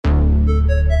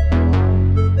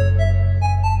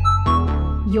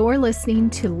You're listening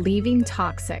to Leaving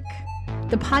Toxic,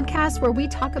 the podcast where we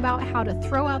talk about how to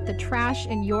throw out the trash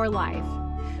in your life,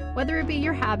 whether it be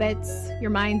your habits,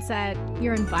 your mindset,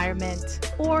 your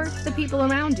environment, or the people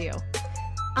around you.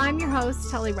 I'm your host,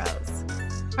 Telly Rose.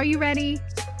 Are you ready?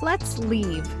 Let's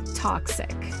leave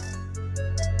toxic.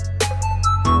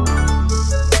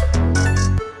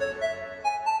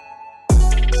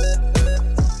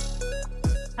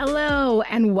 Hello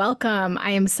and welcome.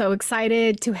 I am so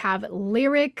excited to have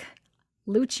Lyriq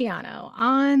Luciano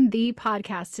on the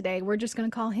podcast today. We're just going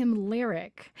to call him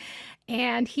Lyriq.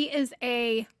 And he is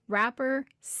a rapper,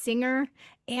 singer,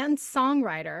 and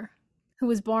songwriter who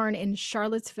was born in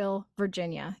Charlottesville,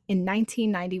 Virginia in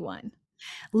 1991.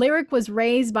 Lyriq was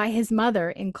raised by his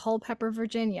mother in Culpeper,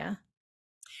 Virginia.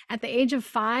 At the age of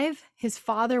 5, his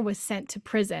father was sent to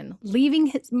prison, leaving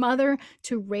his mother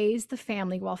to raise the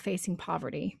family while facing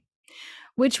poverty,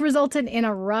 which resulted in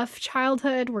a rough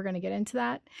childhood. We're going to get into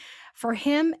that for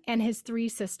him and his 3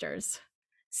 sisters.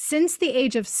 Since the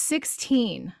age of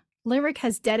 16, Lyriq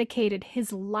has dedicated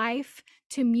his life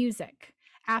to music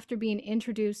after being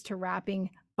introduced to rapping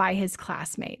by his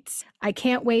classmates. I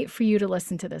can't wait for you to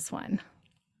listen to this one.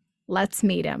 Let's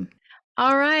meet him.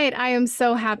 All right, I am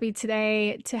so happy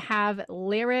today to have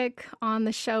Lyriq on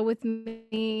the show with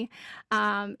me.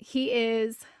 He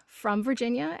is from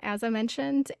Virginia, as I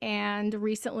mentioned, and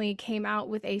recently came out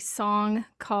with a song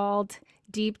called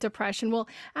Deep Depression. Well,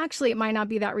 actually, it might not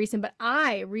be that recent, but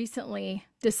I recently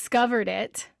discovered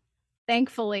it,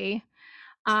 thankfully,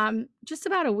 just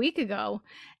about a week ago.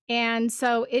 And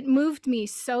so it moved me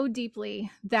so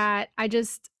deeply that I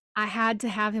had to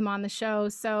have him on the show.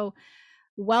 So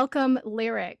welcome,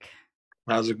 Lyriq.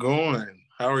 How's it going?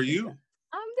 How are you?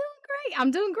 I'm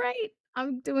doing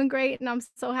great. And I'm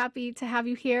so happy to have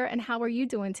you here. And how are you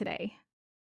doing today?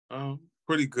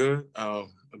 Pretty good. I've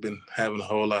been having a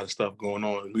whole lot of stuff going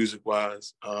on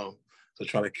music-wise. So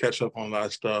trying to catch up on a lot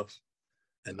of stuff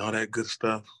and all that good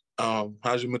stuff.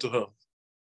 How's your mental health?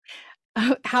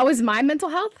 How is my mental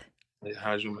health? Yeah,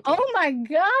 how's your mental health? Oh my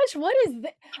gosh, what is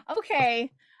this? Okay.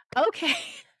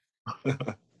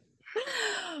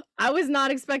 I was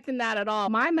not expecting that at all.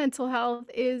 My mental health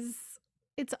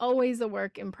it's always a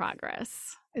work in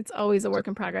progress.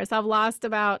 I've lost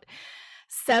about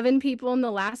 7 people in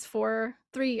the last 2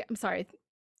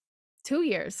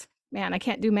 years. Man, I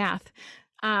can't do math.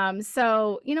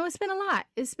 So, it's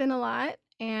been a lot.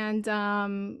 And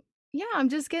yeah, I'm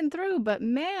just getting through. But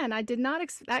man, I did not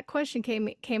that question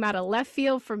came out of left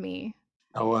field for me.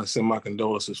 I want to send my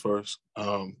condolences first.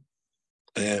 And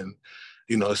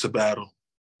it's a battle,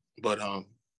 but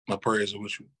my prayers are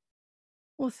with you.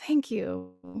 Well, thank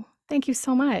you. Thank you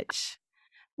so much.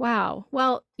 Wow.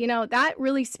 Well, that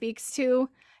really speaks to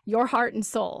your heart and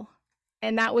soul.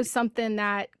 And that was something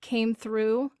that came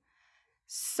through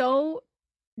so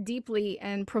deeply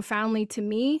and profoundly to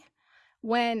me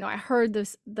when I heard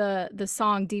the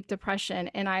song Deep Depression,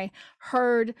 and I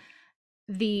heard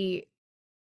the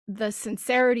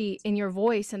sincerity in your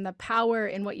voice and the power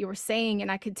in what you were saying.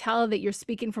 And I could tell that you're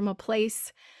speaking from a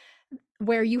place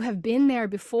where you have been there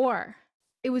before.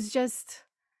 It was just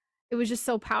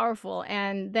so powerful.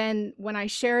 And then when I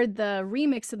shared the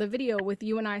remix of the video with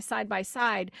you and I side by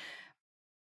side,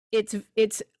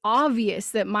 it's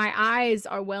obvious that my eyes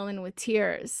are welling with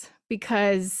tears,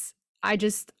 because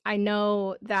I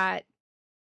know that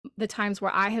the times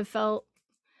where I have felt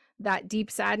that deep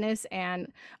sadness,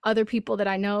 and other people that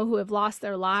I know who have lost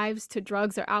their lives to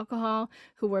drugs or alcohol,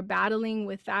 who were battling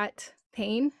with that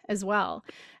pain as well.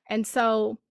 And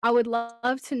so I would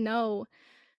love to know,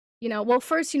 well,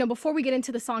 first, before we get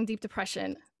into the song Deep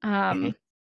Depression,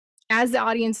 as the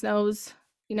audience knows,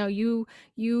 you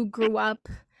grew up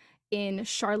in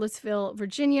Charlottesville,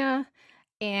 Virginia,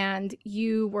 and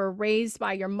you were raised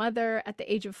by your mother at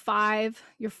the age of 5.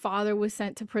 Your father was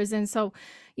sent to prison. So,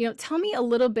 tell me a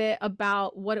little bit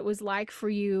about what it was like for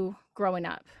you growing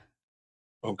up.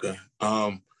 Okay.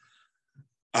 I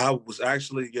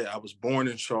was born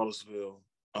in Charlottesville,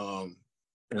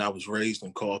 and I was raised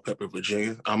in Culpeper,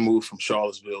 Virginia. I moved from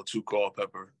Charlottesville to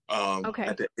Culpeper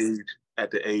at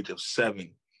the age of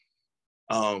 7.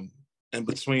 And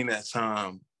between that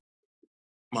time,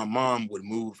 my mom would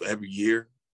move every year.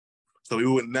 So we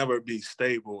would never be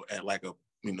stable at at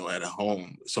a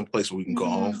home, someplace where we can go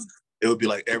home. It would be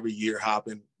like every year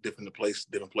hopping different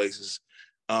places.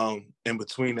 In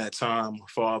between that time, my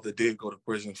father did go to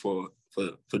prison for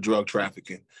drug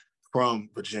trafficking from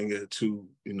Virginia to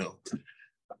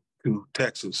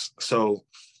Texas. So,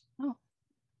 oh,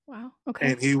 wow.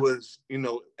 Okay. And he was, and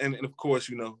of course,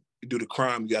 you do the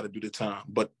crime, you got to do the time.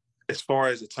 But as far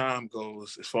as the time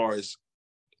goes, as far as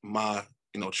my,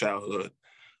 childhood,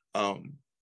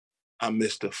 I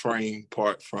missed the frame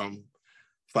part from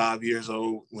 5 years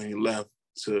old when he left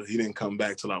to he didn't come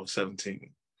back till I was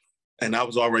 17. And I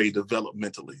was already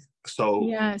developmentally. So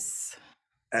yes.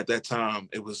 at that time,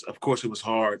 of course, it was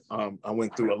hard. I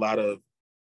went through a lot of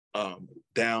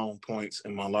down points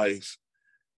in my life.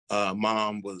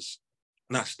 Mom was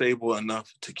not stable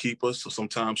enough to keep us. So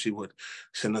sometimes she would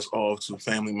send us off to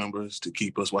family members to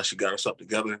keep us while she got herself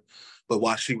together. But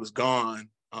while she was gone,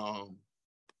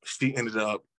 she ended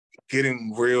up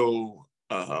getting real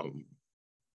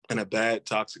in a bad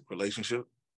toxic relationship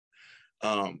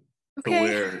to Okay.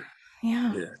 where,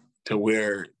 Yeah. yeah, to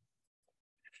where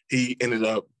he ended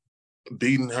up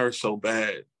beating her so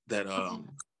bad that Oh,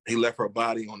 he left her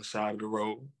body on the side of the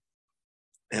road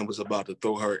and was about to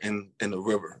throw her in the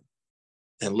river.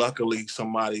 And luckily,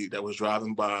 somebody that was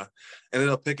driving by ended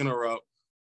up picking her up.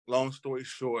 Long story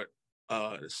short,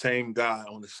 the same guy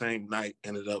on the same night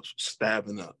ended up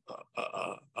stabbing a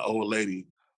old lady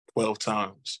 12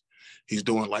 times. He's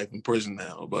doing life in prison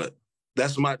now. But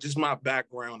that's my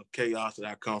background of chaos that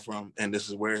I come from, and this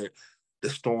is where the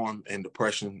storm and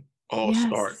depression all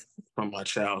start yes. from my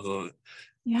childhood.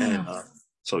 And Yeah.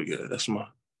 so yeah,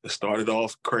 it started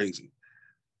off crazy.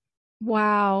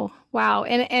 Wow. Wow.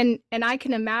 And I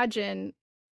can imagine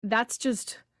that's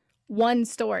just one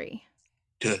story,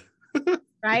 Yeah.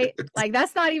 right? Like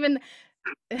that's not even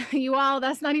you all,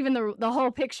 that's not even the whole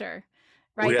picture,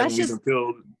 we right? That's haven't just even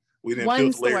peeled we didn't peel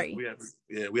one the layers. story.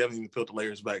 We haven't even peeled the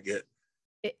layers back yet.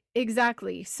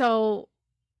 Exactly. So,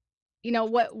 you know,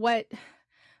 what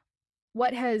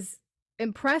has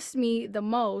impressed me the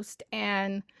most,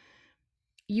 and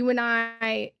you and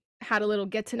I had a little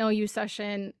get to know you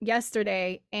session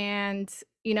yesterday, and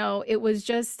you know, it was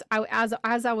just as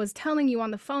I was telling you on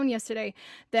the phone yesterday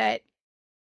that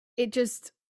it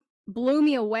just blew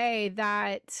me away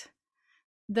that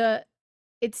the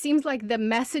it seems like the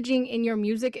messaging in your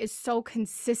music is so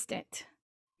consistent.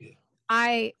 Yeah.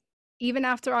 I even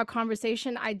after our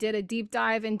conversation, I did a deep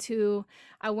dive into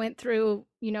I went through,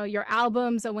 you know, your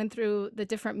albums, I went through the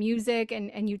different music,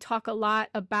 and you talk a lot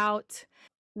about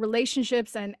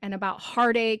relationships and about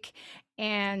heartache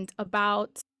and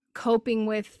about coping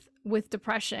with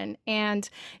depression. And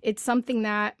it's something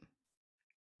that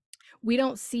we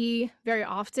don't see very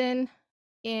often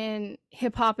in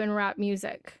hip hop and rap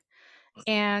music.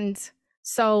 And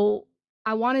so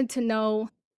I wanted to know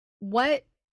what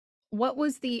what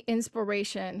was the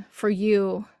inspiration for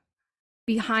you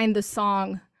behind the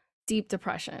song Deep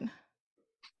Depression?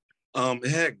 It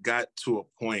had got to a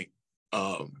point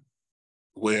um,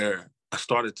 where I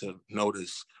started to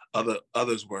notice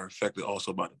others were affected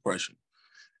also by depression,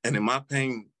 and then my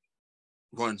pain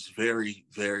runs very,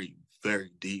 very,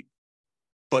 very deep.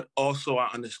 But also,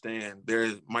 I understand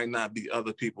there might not be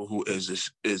other people who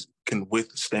is can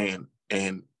withstand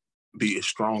and be as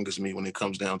strong as me when it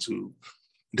comes down to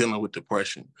dealing with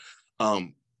depression.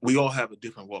 We all have a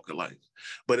different walk of life,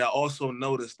 but I also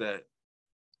noticed that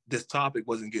this topic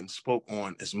wasn't getting spoke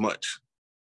on as much.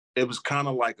 It was kind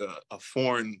of like a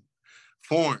foreign.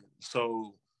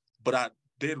 So, but I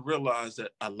did realize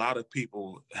that a lot of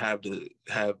people have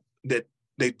that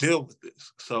they deal with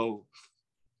this. So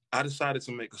I decided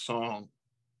to make a song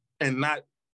and not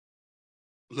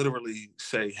literally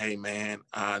say, "Hey, man,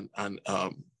 I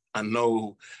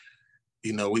know,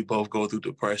 you know, we both go through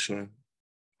depression,"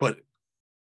 but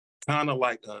kind of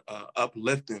like a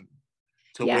uplifting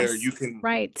to where Yes, you can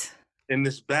right. in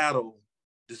this battle,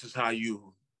 this is how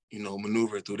you know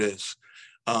maneuver through this.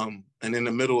 And in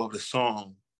the middle of the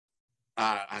song,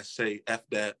 I say, "F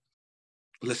that,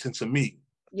 listen to me.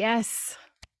 Yes.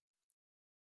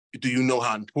 Do you know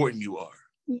how important you are?"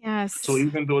 So Yes.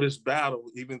 even through this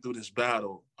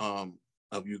battle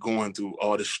of you going through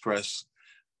all this stress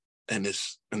and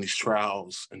these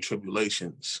trials and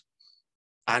tribulations,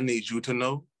 I need you to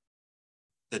know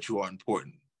that you are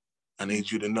important. I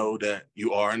need you to know that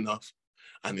you are enough.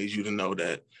 I need you to know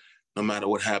that no matter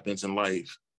what happens in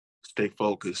life, stay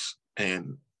focused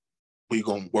and we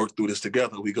gonna work through this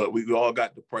together. We all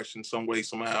got depression some way,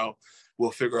 somehow.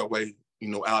 We'll figure a way, you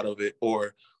know, out of it.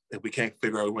 Or if we can't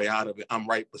figure a way out of it, I'm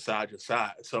right beside your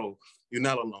side. So you're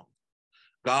not alone.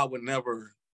 God would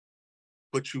never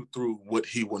put you through what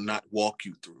he will not walk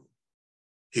you through.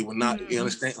 He will not, you Mm,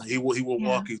 understand? He will yeah.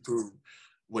 walk you through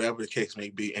whatever the case may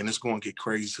be. And it's gonna get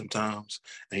crazy sometimes.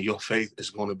 And your faith is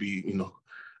gonna be, you know,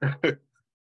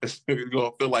 you're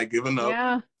gonna feel like giving up.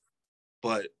 Yeah.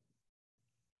 But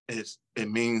it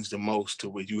means the most to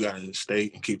where you gotta stay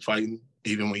and keep fighting,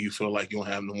 even when you feel like you don't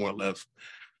have no more left.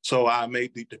 So I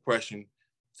made Deep Depression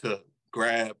to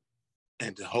grab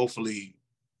and to hopefully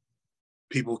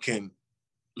people can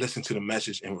listen to the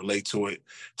message and relate to it,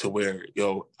 to where,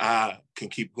 yo, I can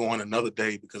keep going another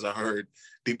day because I heard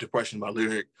Deep Depression by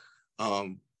Lyriq.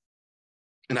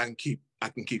 And I can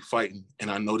keep fighting. And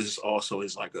I know this also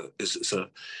is like it's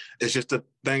just a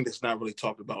thing that's not really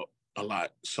talked about a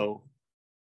lot. So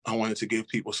I wanted to give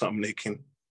people something they can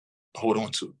hold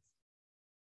on to.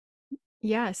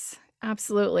 Yes,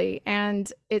 absolutely.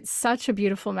 And it's such a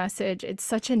beautiful message. It's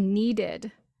such a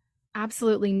needed,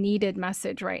 absolutely needed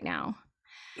message right now.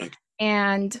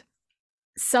 And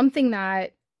something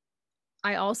that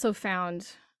I also found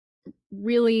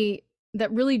really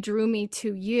drew me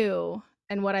to you,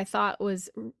 and what I thought was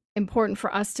important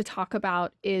for us to talk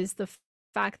about, is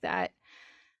fact that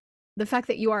the fact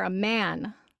that you are a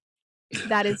man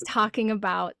that is talking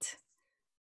about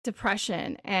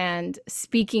depression and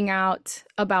speaking out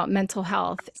about mental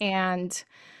health, and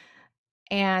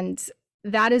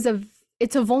that is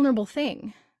it's a vulnerable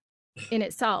thing in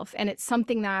itself, and it's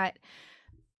something that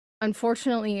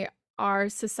unfortunately our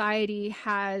society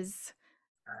has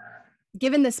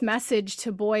given this message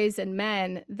to boys and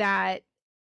men that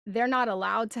they're not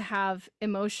allowed to have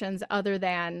emotions other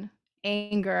than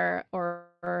anger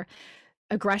or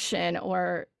aggression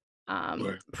or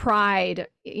pride,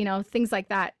 things like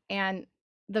that. And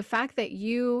the fact that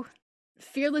you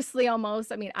fearlessly,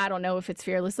 almost, I mean, I don't know if it's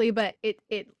fearlessly, but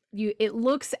it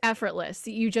looks effortless.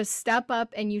 You just step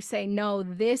up and you say, no,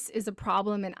 this is a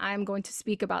problem and I'm going to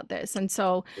speak about this. And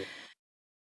so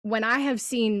when I have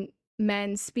seen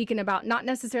men speaking about, not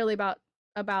necessarily about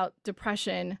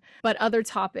depression, but other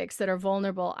topics that are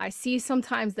vulnerable, I see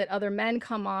sometimes that other men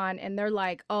come on and they're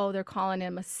like, oh, they're calling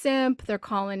him a simp, they're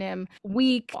calling him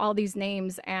weak, all these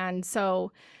names. And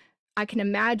so I can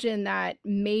imagine that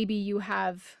maybe you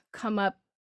have come up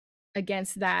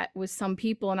against that with some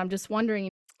people. And I'm just wondering,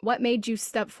 what made you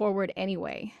step forward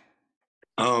anyway?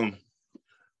 To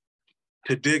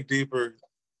dig deeper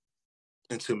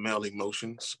into male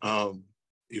emotions,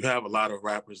 you have a lot of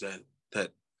rappers that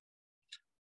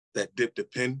dip the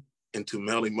pen into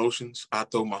male emotions. I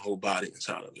throw my whole body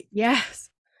inside of it. Yes.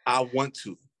 I want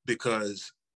to,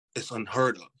 because it's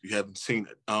unheard of. You haven't seen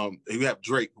it. You have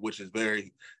Drake, which is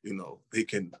very, he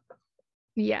can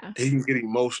get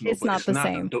emotional, it's but not the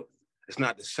same. It's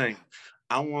not the same.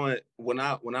 I want, with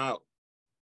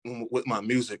my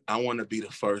music, I want to be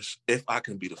the first, if I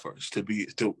can be the first, to be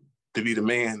the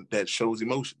man that shows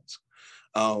emotions.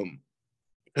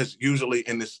 Because usually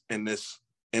in this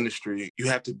industry, you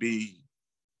have to be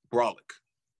brolic,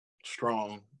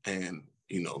 strong, and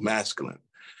masculine.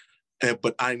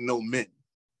 But I know men.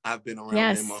 I've been around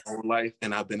men my whole life,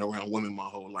 and I've been around women my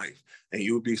whole life, and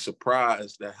you'll be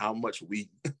surprised at how much we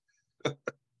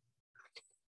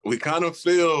kind of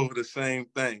feel the same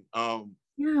thing.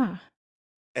 Yeah.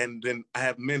 And then I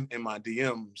have men in my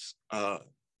DMs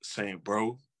saying,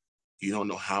 "Bro, you don't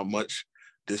know how much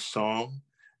this song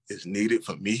is needed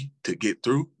for me to get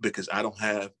through, because I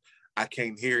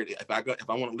can't hear it. If I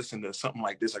want to listen to something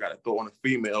like this, I got to throw on a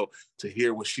female to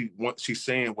hear what she's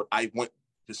saying, what I want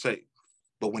to say.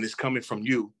 But when it's coming from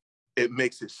you, it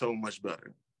makes it so much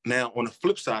better." Now, on the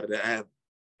flip side of that, I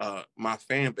have my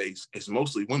fan base is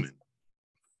mostly women,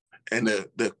 and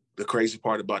the crazy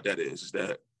part about that is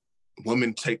that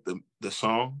women take the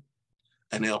song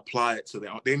and they apply it to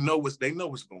they know what's going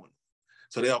on.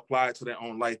 So they apply it to their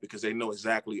own life, because they know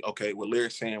exactly, okay, what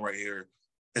Lyriq's saying right here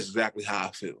is exactly how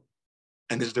I feel.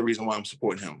 And this is the reason why I'm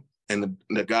supporting him. And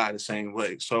the guy the same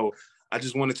way. So I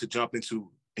just wanted to jump into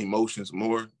emotions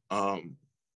more,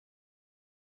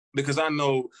 because I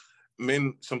know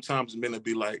sometimes men will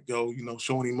be like, yo,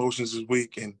 showing emotions is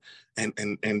weak,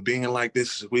 and being like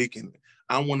this is weak. And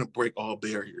I want to break all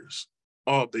barriers,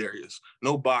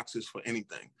 no boxes for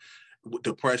anything. With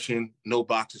depression, no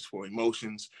boxes for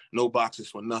emotions, no boxes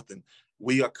for nothing.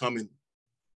 We are coming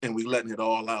and we letting it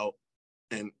all out.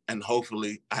 And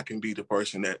hopefully I can be the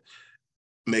person that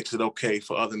makes it okay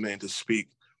for other men to speak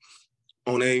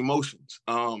on their emotions,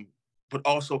 but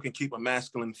also can keep a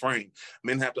masculine frame.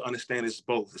 Men have to understand it's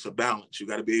both. It's a balance. You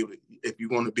got to be able to, if you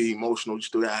want to be emotional, you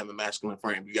still got to have a masculine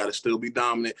frame. You got to still be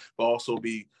dominant, but also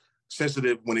be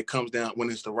sensitive when it comes down,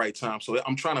 when it's the right time. So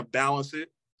I'm trying to balance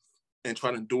it and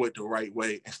trying to do it the right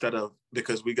way,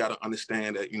 because we got to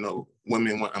understand that,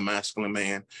 women want a masculine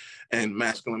man and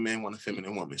masculine men want a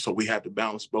feminine woman. So we have to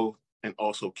balance both and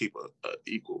also keep a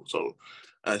equal. So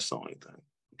that's the only thing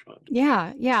I'm trying to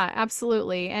do. Yeah,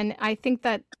 absolutely. And I think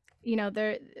that,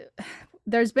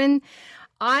 there's been,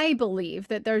 I believe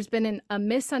that there's been a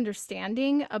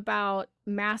misunderstanding about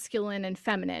masculine and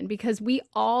feminine, because we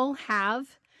all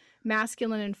have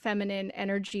masculine and feminine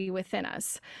energy within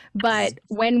us. But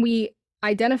when we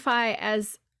identify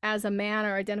as as a man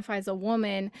or identify as a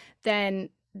woman, then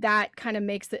that kind of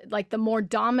makes it like the more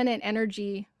dominant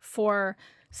energy for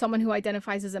someone who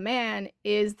identifies as a man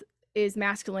is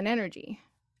masculine energy.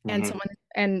 And Mm-hmm. someone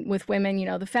and with women, you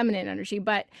know, the feminine energy.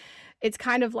 But it's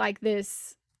kind of like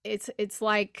this, it's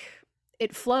like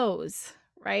it flows,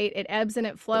 right? It ebbs and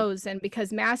it flows. And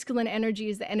because masculine energy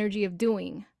is the energy of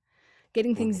doing,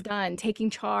 getting Mm-hmm. things done, taking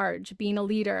charge, being a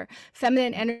leader.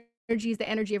 Feminine energy is the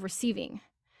energy of receiving.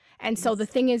 And so the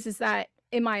thing is that,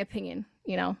 in my opinion,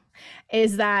 you know,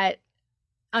 is that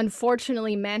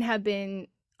unfortunately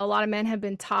a lot of men have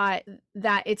been taught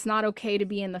that it's not okay to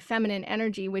be in the feminine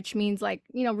energy, which means like,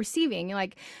 you know, receiving.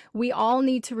 Like we all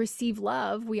need to receive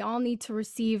love. We all need to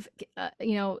receive,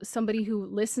 you know, somebody who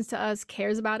listens to us,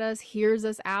 cares about us, hears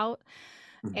us out.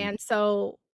 Mm-hmm. And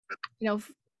so, you know,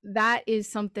 that is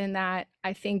something that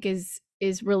I think is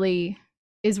really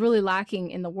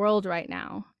lacking in the world right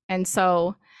now. And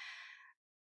so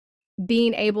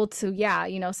being able to, yeah,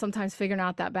 you know, sometimes figuring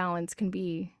out that balance can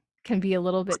be a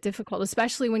little bit difficult,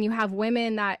 especially when you have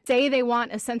women that say they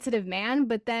want a sensitive man,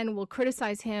 but then will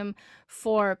criticize him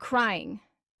for crying.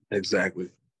 Exactly.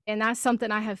 And that's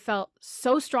something I have felt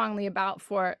so strongly about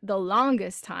for the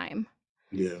longest time.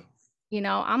 Yeah. You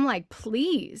know, I'm like,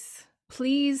 please,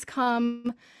 please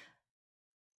come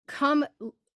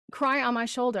cry on my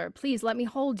shoulder. Please let me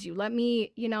hold you. Let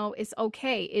me, you know, it's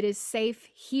okay. It is safe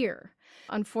here.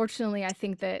 Unfortunately, I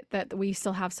think that we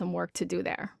still have some work to do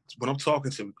there. When I'm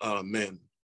talking to men,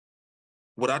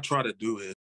 what I try to do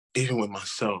is, even with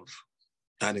myself,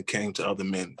 I done came to other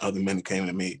men that came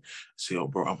to me, say, "Oh,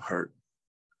 bro, I'm hurt.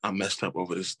 I messed up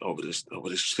over this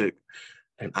chick,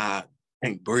 and I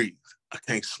can't breathe. I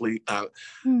can't sleep.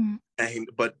 Mm.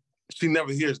 But she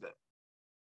never hears that.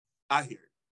 I hear it.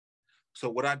 So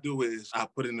what I do is I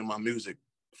put it in my music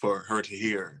for her to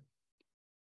hear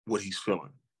what he's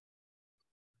feeling.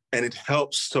 And it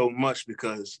helps so much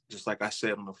because, just like I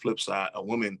said, on the flip side, a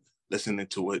woman listening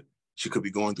to it, she could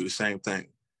be going through the same thing.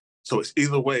 So it's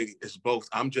either way, it's both.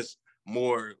 I'm just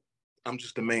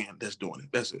a man that's doing it.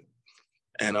 That's it.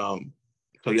 And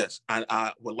so yes,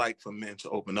 I would like for men to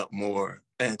open up more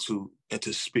and to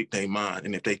speak their mind.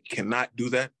 And if they cannot do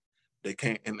that, they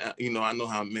can't. And you know, I know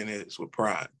how men is with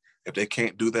pride. If they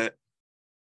can't do that,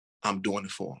 I'm doing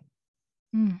it for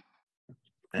them. Mm.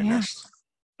 And Yeah. that's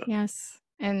Yes.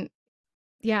 And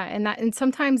yeah, and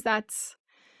sometimes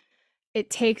it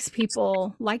takes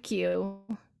people like you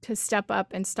to step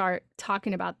up and start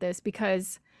talking about this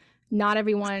because not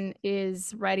everyone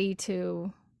is ready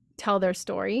to tell their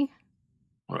story,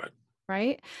 right.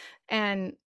 right?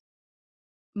 And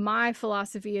my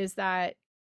philosophy is that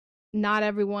not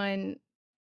everyone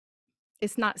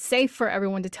it's not safe for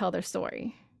everyone to tell their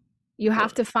story. You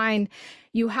have Right. to find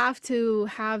you have to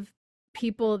have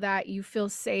people that you feel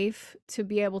safe to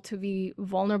be able to be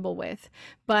vulnerable with.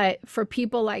 But for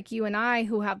people like you and I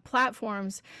who have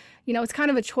platforms, you know, it's kind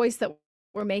of a choice that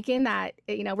we're making that,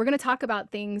 you know, we're going to talk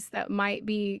about things that might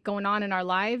be going on in our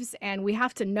lives. And we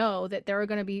have to know that there are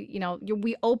going to be, you know,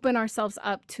 we open ourselves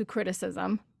up to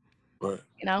criticism, Right.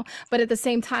 you know, but at the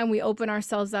same time, we open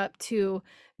ourselves up to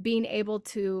being able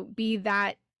to be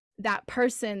that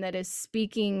person that is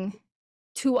speaking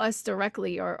to us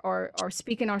directly or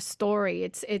speaking our story.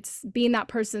 It's being that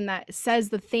person that says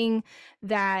the thing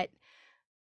that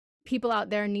people out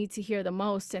there need to hear the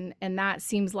most, and that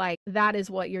seems like that is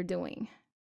what you're doing.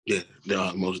 Yeah,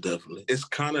 most definitely. It's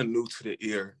kind of new to the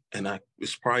ear, and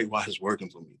it's probably why it's working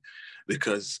for me,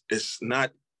 because it's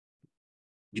not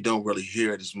you don't really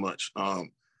hear it as much.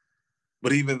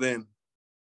 But even then,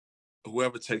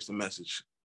 whoever takes the message,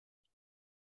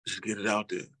 just get it out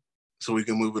there so we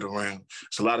can move it around.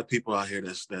 It's a lot of people out here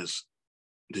that's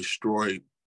destroyed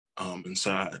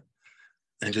inside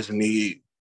and just need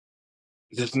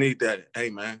that. Hey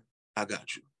man, I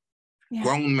got you. Yeah.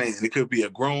 Grown man. It could be a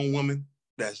grown woman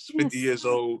that's 50 Yes. years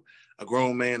old, a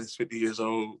grown man that's 50 years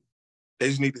old. They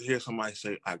just need to hear somebody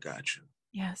say, "I got you."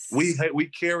 Yes. We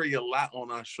carry a lot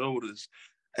on our shoulders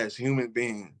as human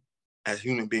beings. As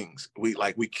human beings,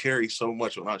 we carry so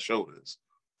much on our shoulders,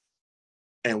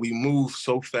 and we move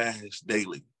so fast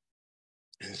daily,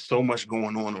 and so much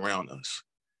going on around us.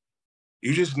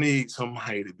 You just need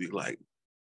somebody to be like,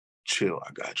 "Chill,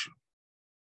 I got you.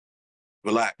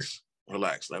 Relax,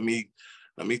 relax. Let me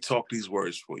talk these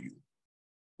words for you.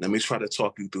 Let me try to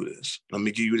talk you through this. Let me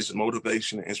give you this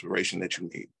motivation and inspiration that you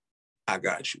need. I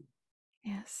got you."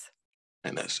 Yes.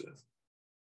 And that's it.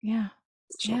 Yeah.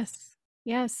 So, Yes.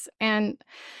 Yes. And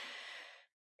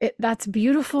that's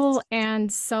beautiful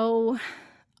and so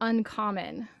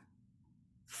uncommon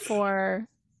for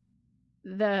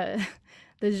the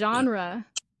the genre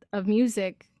of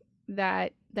music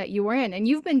that that you were in. And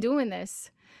you've been doing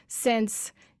this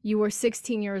since you were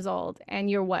 16 years old, and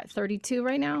you're what, 32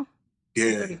 right now? Or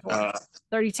Yeah, 34? at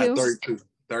 32? 32.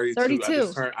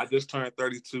 32. 32. I just turned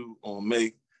 32 on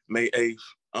May 8th.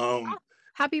 Oh,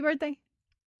 happy birthday.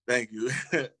 Thank you.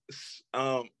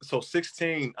 So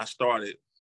 16 I started,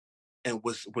 and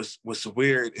what's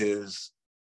weird is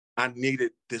I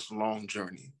needed this long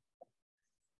journey.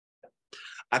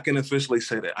 I can officially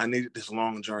say that I needed this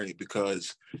long journey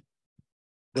because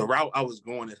the route I was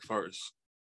going at first,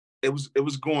 it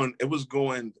was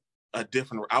going a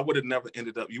different. I would have never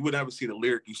ended up. You would never see the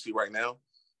Lyriq you see right now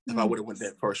if I would have went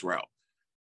that first route.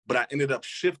 But I ended up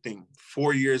shifting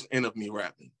 4 years in of me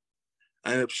rapping.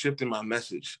 I ended up shifting my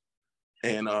message,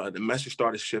 and the message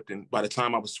started shifting. By the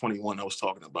time I was 21, I was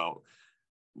talking about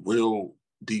real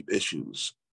deep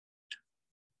issues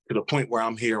to the point where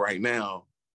I'm here right now.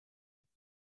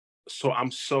 So I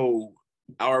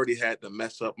already had the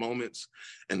mess up moments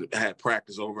and I had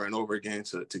practice over and over again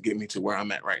to get me to where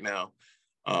I'm at right now.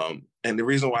 And the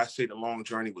reason why I say the long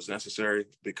journey was necessary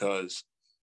because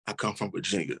I come from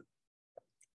Virginia.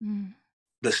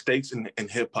 The states in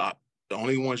hip hop, the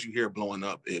only ones you hear blowing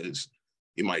up is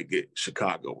you might get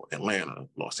Chicago, Atlanta,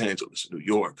 Los Angeles, New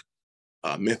York.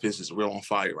 Memphis is real on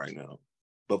fire right now.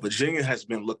 But Virginia has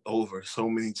been looked over so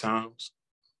many times,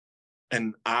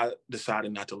 and I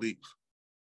decided not to leave.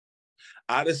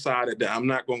 I decided that I'm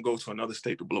not going to go to another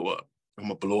state to blow up. I'm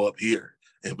going to blow up here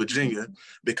in Virginia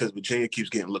because Virginia keeps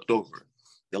getting looked over.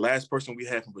 The last person we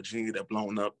had from Virginia that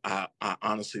blown up, I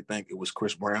honestly think it was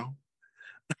Chris Brown.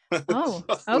 Oh,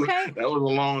 So, okay. that was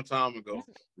a long time ago.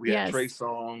 We had Yes. Trey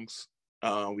Songz.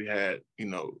 We had,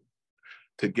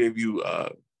 to give you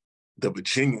the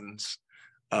Virginians,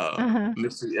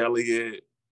 Missy Elliott,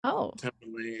 Oh,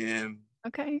 Timberland,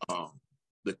 okay.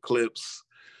 the Clips.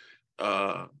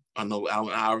 I know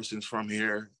Allen Iverson's from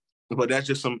here, but that's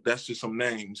just some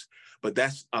names. But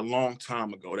that's a long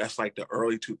time ago. That's like the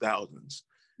early 2000s.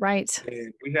 Right.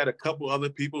 And we had a couple other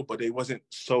people, but they wasn't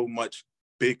so much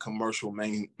big commercial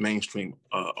mainstream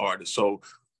artists. So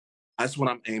that's what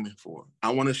I'm aiming for.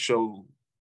 I want to show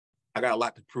I got a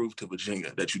lot to prove to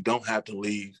Virginia that you don't have to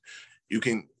leave. You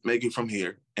can make it from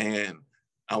here. And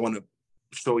I want to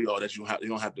show y'all that you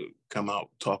don't have to come out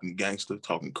talking gangster,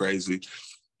 talking crazy.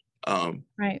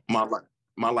 Right.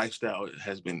 My lifestyle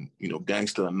has been,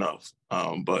 gangster enough.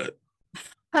 But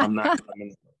I'm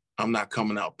not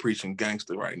coming out preaching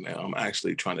gangster right now. I'm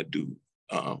actually trying to do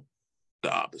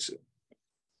the opposite.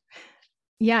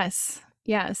 Yes.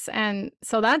 Yes. And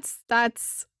so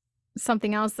that's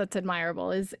something else that's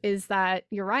admirable is that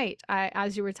you're right.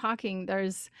 As you were talking,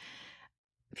 there's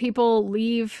people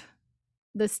leave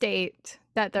the state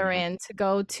that they're in to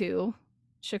go to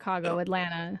Chicago,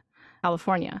 Atlanta,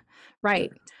 California.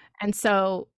 Right. And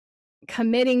so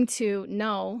committing to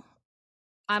no,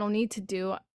 I don't need to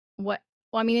do what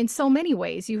well, I mean, in so many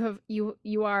ways,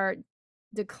 you are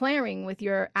declaring with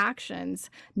your actions,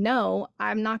 no,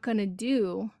 I'm not going to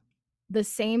do the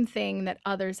same thing that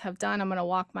others have done. I'm going to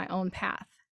walk my own path.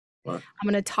 Right. I'm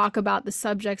going to talk about the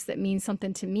subjects that mean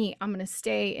something to me. I'm going to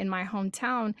stay in my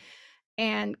hometown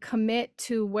and commit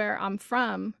to where I'm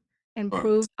from and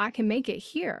prove I can make it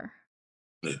here.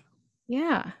 Yeah.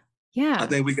 Yeah. Yeah. I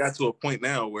think we got to a point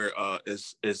now where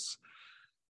it's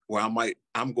where I'm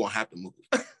gonna have to move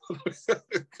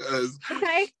because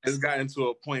it's gotten to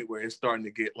a point where it's starting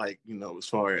to get like, as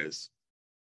far as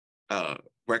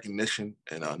recognition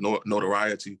and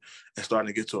notoriety, it's starting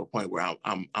to get to a point where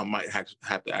I might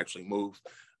have to actually move.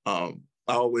 I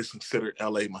always considered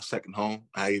LA my second home.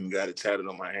 I even got it tatted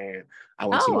on my hand. I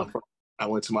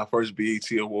went to my first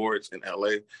BET Awards in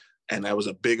LA, and that was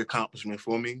a big accomplishment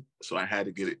for me. So I had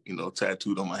to get it,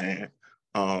 tattooed on my hand.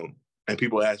 And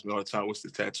people ask me all the time, "What's the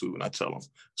tattoo?" And I tell them.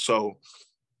 So,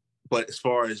 but as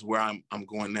far as where I'm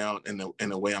going now and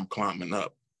the way I'm climbing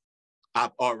up,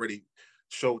 I've already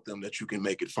showed them that you can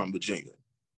make it from Virginia.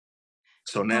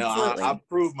 So now I've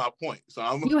proved my point.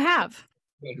 So you have.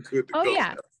 I'm good to go.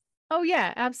 Yeah. Oh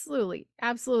yeah, absolutely.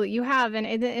 Absolutely. You have. And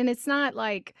it's not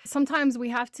like sometimes we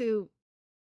have to,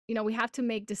 we have to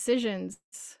make decisions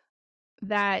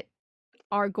that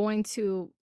are going to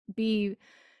be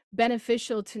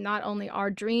beneficial to not only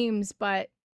our dreams, but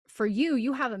for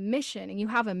you have a mission and you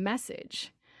have a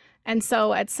message. And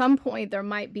so at some point there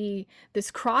might be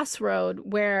this crossroad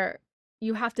where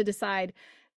you have to decide,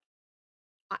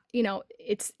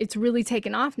 it's really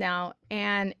taken off now.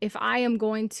 And if I am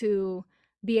going to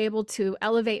be able to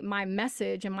elevate my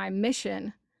message and my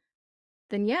mission,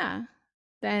 then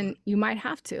then you might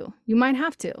have to.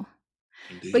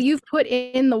 Indeed. But you've put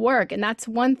in the work. And that's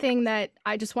one thing that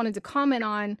I just wanted to comment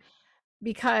on,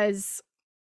 because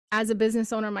as a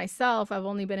business owner myself, I've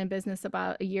only been in business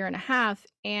about a year and a half,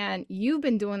 and you've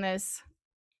been doing this,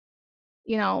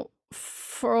 you know,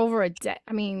 for over a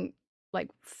I mean, like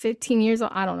 15 years.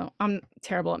 I don't know. I'm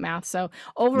terrible at math. So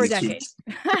over Me a too.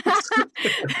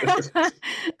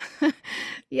 decade.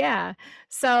 Yeah.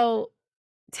 So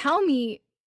tell me,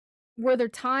 were there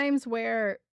times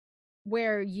where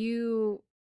you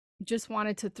just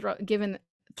wanted to throw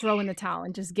in the towel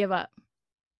and just give up?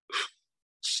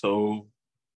 So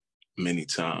many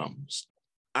times.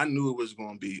 I knew it was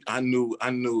going to be. I knew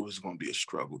it was going to be a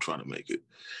struggle trying to make it,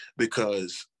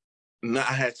 because I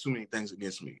had too many things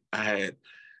against me. I had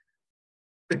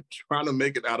trying to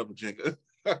make it out of Virginia,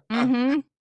 Mhm.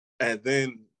 and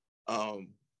then um,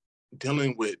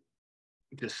 dealing with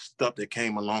just stuff that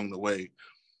came along the way.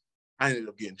 I ended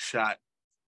up getting shot,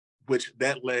 which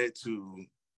that led to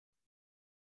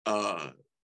uh,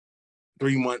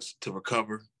 3 months to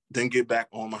recover, then get back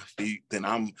on my feet. Then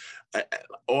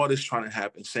all this trying to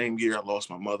happen. Same year I lost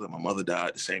my mother. My mother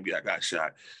died the same year I got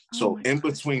shot. Oh So my in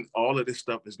gosh. between all of this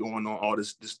stuff is going on, all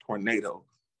this tornado,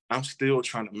 I'm still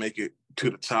trying to make it to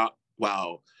the top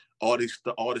while all this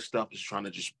stuff is trying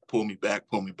to just pull me back,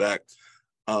 pull me back.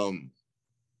 Um,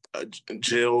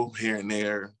 Jail here and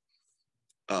there,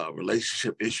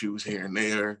 relationship issues here and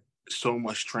there, so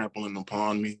much trampling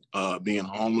upon me, being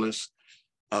homeless,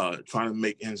 trying to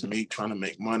make ends meet, trying to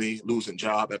make money, losing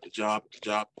job after job after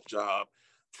job after job,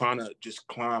 trying to just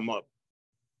climb up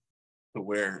to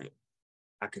where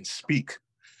I can speak.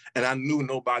 And I knew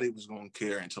nobody was going to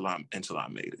care until I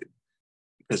made it.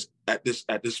 Because at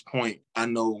this point, I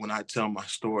know when I tell my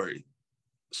story,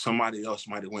 somebody else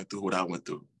might have went through what I went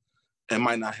through. It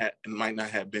might not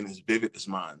have been as vivid as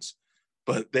mine's,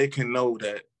 but they can know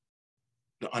that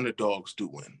the underdogs do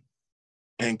win,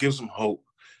 and it gives them hope.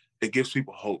 It gives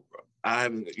people hope, bro. I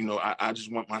haven't, I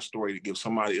just want my story to give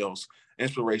somebody else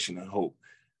inspiration and hope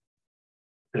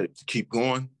to keep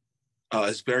going.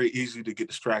 It's very easy to get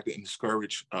distracted and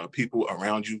discouraged. People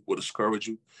around you will discourage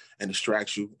you and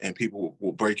distract you, and people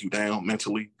will break you down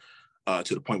mentally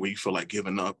to the point where you feel like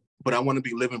giving up. But I want to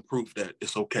be living proof that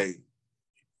it's okay.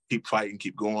 Keep fighting,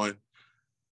 keep going.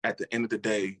 At the end of the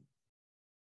day,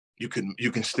 you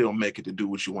can still make it to do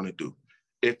what you want to do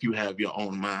if you have your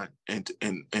own mind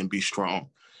and be strong.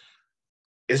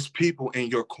 It's people in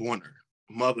your corner,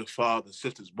 mother, father,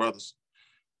 sisters, brothers,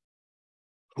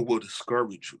 who will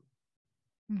discourage you,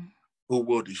 Mm. who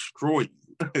will destroy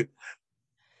you.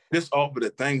 Just off of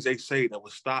the things they say that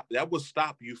will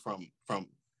stop you from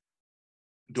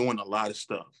doing a lot of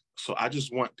stuff. So I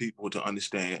just want people to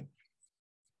understand,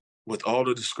 with all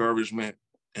the discouragement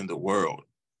in the world,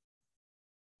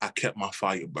 I kept my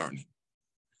fire burning.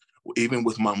 Even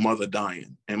with my mother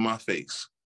dying in my face,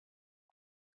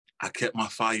 I kept my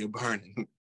fire burning.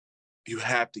 You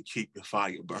have to keep your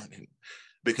fire burning,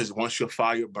 because once your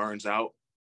fire burns out,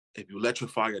 if you let your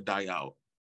fire die out,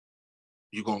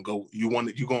 you're gonna go. You're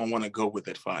gonna want to go with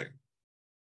that fire.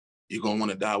 You're gonna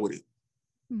want to die with it.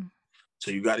 Mm.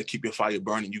 So you got to keep your fire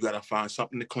burning. You got to find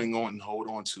something to cling on and hold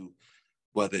on to,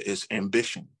 whether it's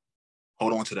ambition.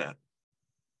 Hold on to that,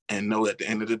 and know at the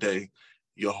end of the day,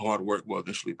 your hard work will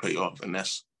eventually pay off, and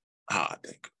that's how I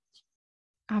think.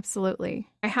 Absolutely.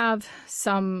 I have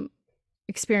some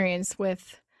experience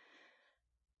with,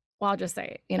 well, I'll just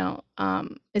say it,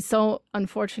 it's so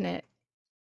unfortunate.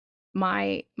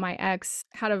 My ex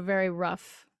had a very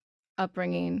rough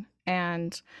upbringing,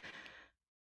 and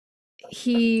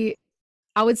he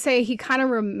I would say he kind of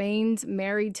remained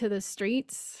married to the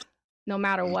streets no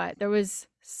matter what. There was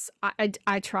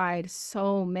I tried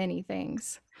so many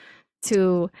things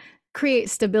to create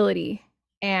stability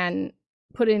and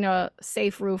put in a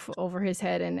safe roof over his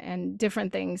head and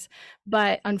different things.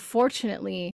 But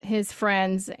unfortunately, his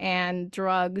friends and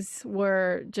drugs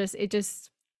were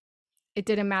it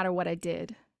didn't matter what I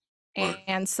did. Or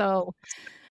And so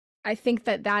I think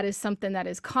that that is something that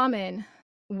is common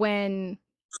when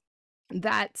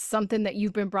that's something that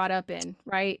you've been brought up in,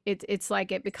 right? It's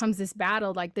like it becomes this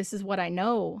battle, like this is what I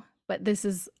know, but this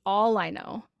is all I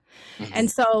know. And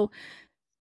mm-hmm.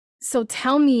 so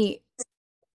tell me,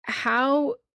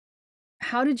 how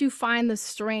how did you find the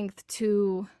strength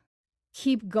to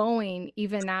keep going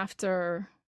even after,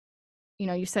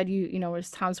 you said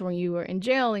there's times when you were in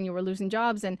jail and you were losing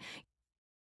jobs, and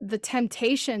the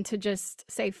temptation to just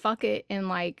say fuck it and,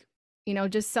 like,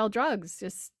 just sell drugs,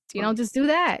 just do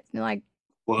that. And like,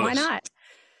 why was not?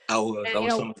 I And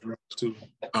was some of the too.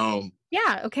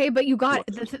 yeah, okay, but you got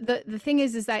Was the thing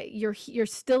is that you're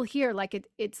still here. Like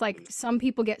it's like some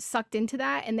people get sucked into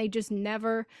that and they just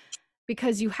never,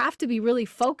 because you have to be really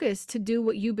focused to do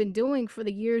what you've been doing for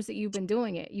the years that you've been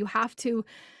doing it. You have to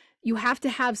you have to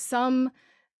have some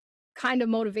kind of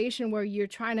motivation where you're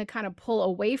trying to kind of pull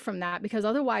away from that, because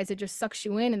otherwise it just sucks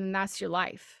you in and then that's your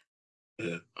life.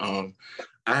 Yeah.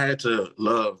 I had to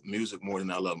love music more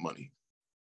than I love money.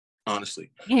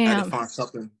 Honestly, I had to Damn. find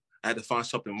something. I had to find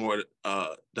something more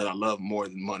that I love more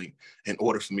than money in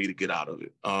order for me to get out of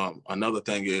it. Another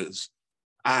thing is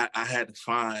I had to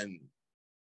find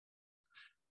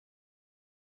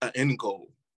an end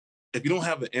goal. If you don't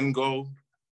have an end goal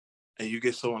and you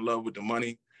get so in love with the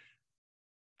money,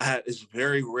 it's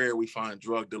very rare we find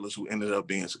drug dealers who ended up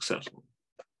being successful.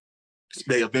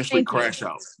 They eventually Thank you. crash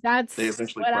out. They That's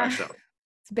eventually what I crash out.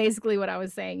 it's basically what I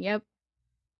was saying. Yep.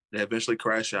 They eventually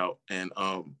crash out, and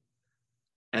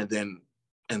then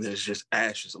it's just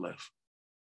ashes left.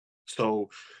 So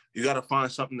you got to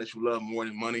find something that you love more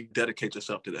than money. Dedicate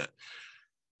yourself to that.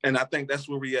 And I think that's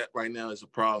where we at right now as a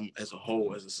problem, as a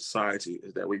whole, as a society,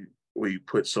 is that we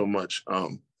put so much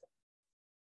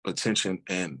attention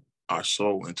and our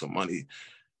soul into money,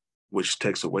 which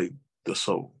takes away the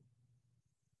soul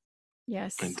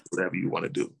Yes. and whatever you want to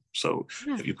do. So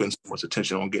Yeah. if you put so much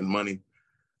attention on getting money,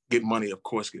 of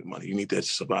course, get money. You need that to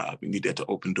survive. You need that to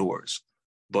open doors,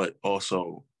 but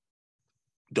also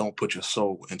don't put your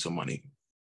soul into money.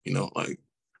 Like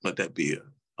let that be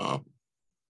um,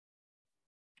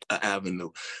 an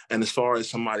avenue. And as far as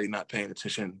somebody not paying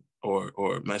attention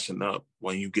or messing up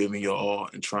when you giving your all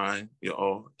and trying your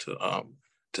all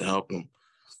to help them,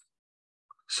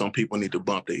 some people need to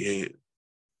bump their head,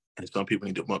 and some people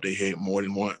need to bump their head more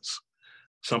than once.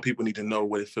 Some people need to know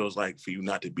what it feels like for you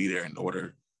not to be there in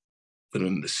order for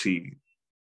them to see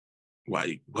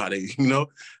why they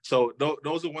So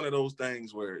those are one of those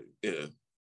things where yeah.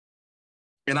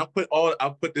 And I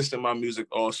put this in my music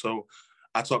also.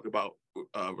 I talk about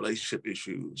relationship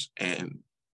issues and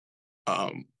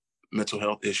um, mental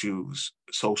health issues,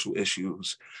 social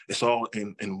issues. It's all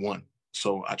in one.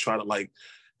 So I try to like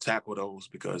tackle those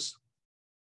because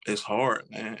it's hard,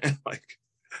 man. Like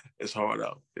it's hard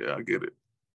out. Yeah, I get it.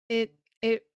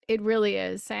 It really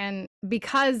is. And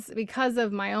because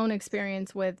of my own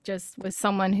experience with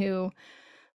someone who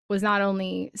was not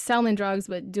only selling drugs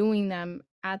but doing them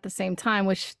at the same time,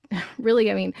 which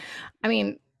really, I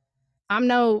mean, I'm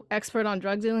no expert on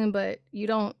drug dealing, but you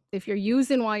don't, if you're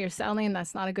using while you're selling,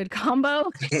 that's not a good combo.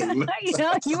 You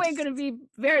ain't gonna be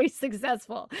very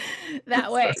successful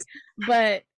that way.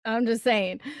 But I'm just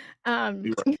saying.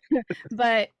 Um, Right.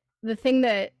 but the thing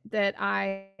that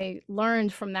I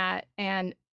learned from that,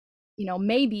 and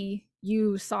maybe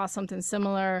you saw something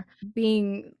similar,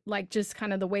 being like just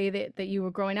kind of the way that you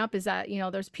were growing up, is that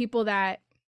there's people that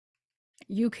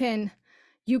you can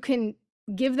you can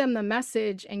give them the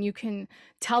message, and you can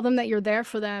tell them that you're there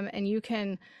for them, and you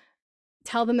can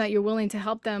tell them that you're willing to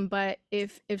help them, but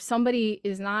if somebody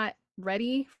is not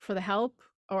ready for the help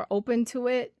or open to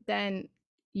it, then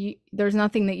there's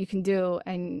nothing that you can do,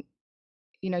 and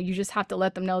you just have to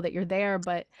let them know that you're there,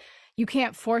 but you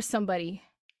can't force somebody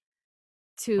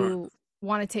Right. to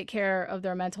want to take care of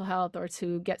their mental health or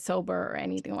to get sober or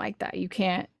anything like that. You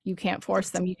can't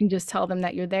force them. You can just tell them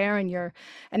that you're there,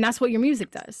 and that's what your music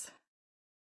does.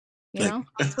 Thank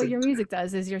That's what you. your music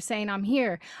does, is you're saying, I'm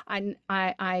here.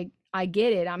 I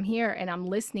get it. I'm here and I'm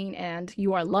listening and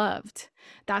you are loved.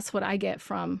 That's what I get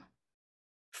from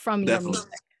your Definitely,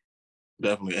 music.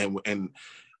 definitely,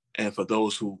 and for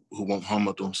those who won't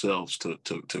humble themselves to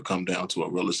come down to a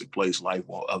realistic place, life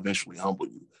will eventually humble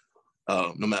you,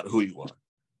 no matter who you are.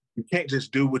 You can't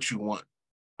just do what you want.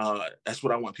 That's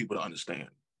what I want people to understand.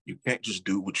 You can't just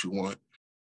do what you want.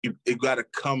 You got to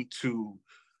come to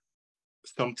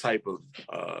some type of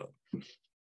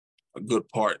a good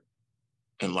part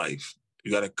in life.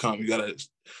 You got to come. You got to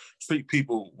treat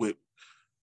people with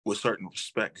certain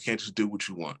respect. You can't just do what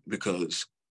you want because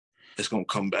it's gonna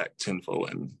come back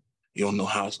tenfold, and you don't know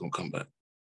how it's gonna come back.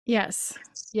 Yes.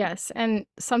 Yes. And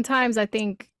sometimes I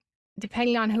think,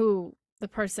 depending on who the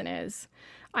person is,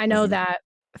 I know Mm-hmm. that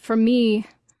for me,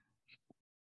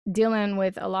 dealing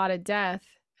with a lot of death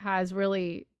has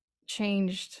really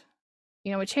changed.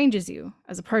 It changes you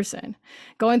as a person,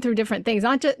 going through different things,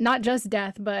 not just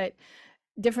death, but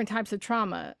different types of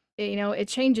trauma. It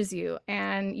changes you,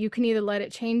 and you can either let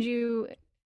it change you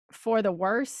for the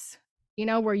worse,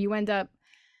 where you end up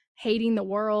hating the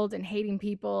world and hating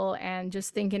people and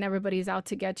just thinking everybody's out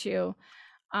to get you.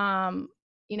 um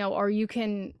or you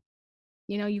can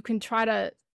try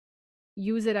to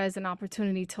use it as an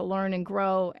opportunity to learn and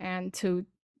grow, and to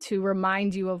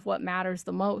remind you of what matters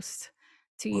the most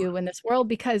to you in this world,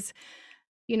 because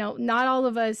not all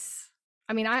of us,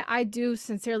 I mean, I do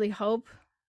sincerely hope,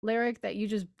 Lyric, that you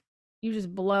just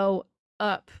blow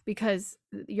up because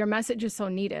your message is so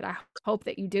needed. I hope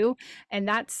that you do. And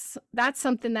that's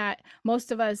something that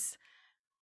most of us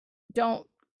don't,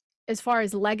 as far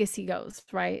as legacy goes,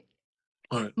 right?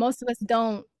 Right. Most of us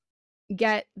don't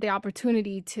get the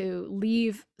opportunity to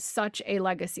leave such a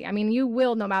legacy. I mean, you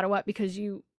will no matter what, because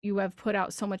you have put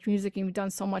out so much music and you've done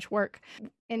so much work.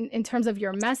 In terms of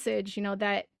your message, you know,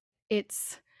 that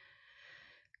it's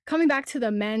coming back to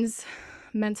the men's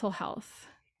mental health.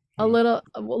 A little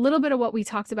bit of what we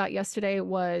talked about yesterday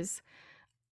was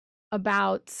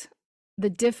about the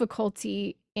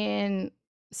difficulty in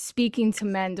speaking to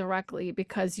men directly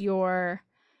because your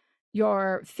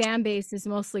fan base is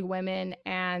mostly women,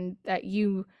 and that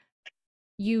you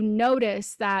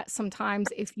notice that sometimes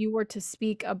if you were to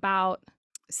speak about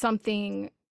something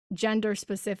gender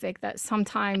specific, that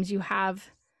sometimes you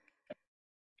have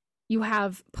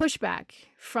pushback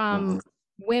Mm-hmm. from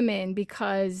women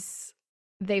because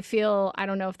they feel, I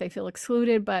don't know if they feel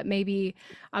excluded, but maybe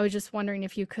I was just wondering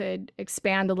if you could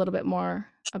expand a little bit more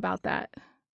about that.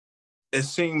 It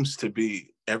seems to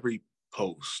be every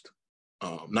post,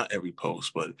 not every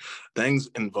post, but things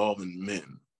involving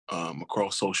men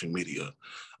across social media,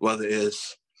 whether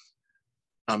it's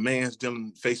a man's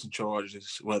dealing facing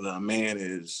charges, whether a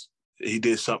man he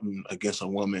did something against a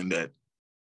woman that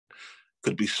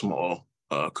could be small,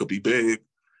 could be big,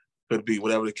 could be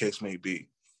whatever the case may be.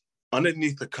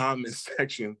 Underneath the comment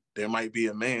section, there might be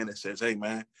a man that says, "Hey,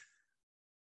 man,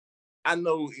 I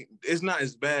know it's not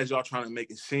as bad as y'all trying to make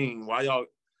it seem. Why y'all?"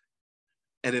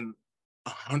 And then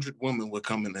 100 women would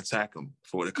come and attack him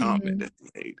for the comment Mhm. that he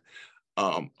made.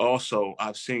 Also,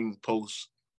 I've seen posts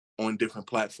on different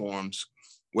platforms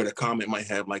where the comment might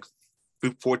have like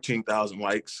 14,000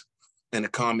 likes, and the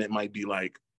comment might be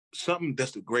like something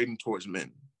that's degrading towards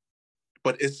men.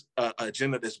 But it's an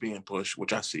agenda that's being pushed,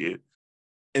 which I see it.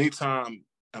 Anytime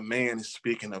a man is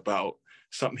speaking about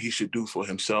something he should do for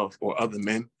himself or other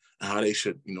men and how they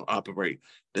should, operate,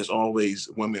 there's always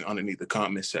women underneath the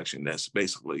comment section that's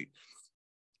basically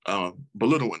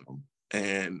belittling them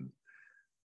and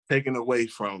taking away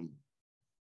from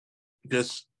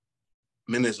just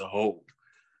men as a whole.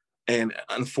 And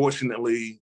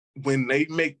unfortunately, when they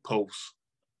make posts,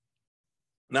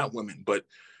 not women, but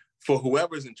for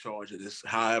whoever's in charge of this,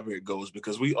 however it goes,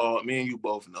 because me and you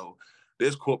both know,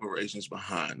 there's corporations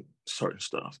behind certain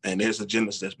stuff and there's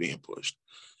agendas that's being pushed.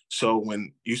 So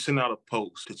when you send out a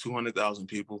post to 200,000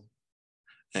 people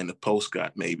and the post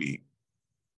got maybe,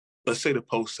 let's say the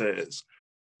post says,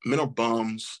 men are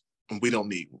bums and we don't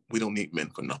need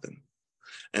men for nothing.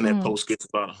 And that Mm, post gets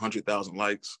about 100,000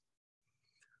 likes.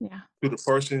 yeah. To the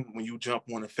person, when you jump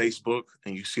on a Facebook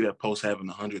and you see that post having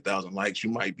 100,000 likes, you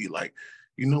might be like,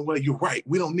 you know what, you're right.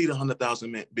 We don't need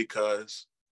 100,000 men because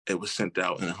it was sent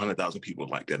out and 100,000 people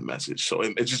like that message. So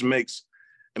it just makes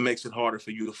it harder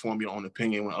for you to form your own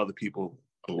opinion when other people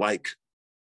like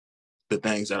the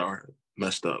things that are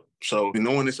messed up. So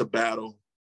knowing it's a battle,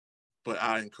 but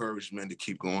I encourage men to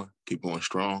keep going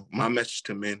strong. My message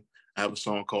to men, I have a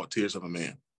song called Tears of a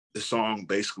Man. The song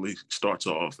basically starts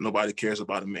off, nobody cares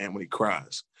about a man when he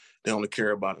cries. They only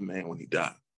care about a man when he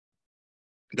dies.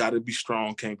 Gotta be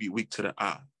strong, can't be weak to the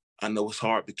eye. I know it's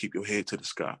hard to keep your head to the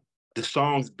sky. The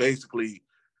song's basically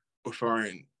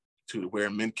referring to where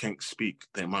men can't speak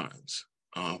their minds.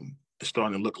 It's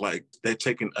starting to look like they're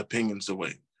taking opinions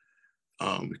away.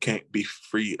 You can't be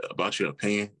free about your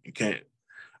opinion. You can't,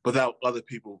 without other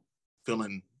people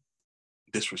feeling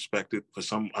disrespected for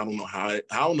some. I don't know how. I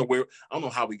don't know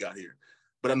how we got here,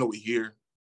 but I know we're here,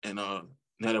 and now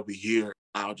that we're here,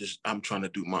 I'm trying to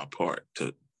do my part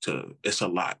to. It's a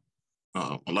lot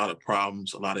of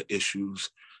problems, a lot of issues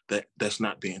that's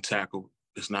not being tackled,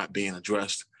 it's not being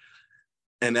addressed,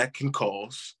 and that can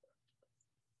cause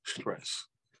stress.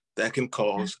 That can Yeah.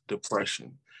 cause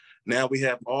depression. Now we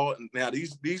have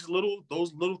these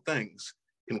little things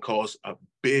can cause a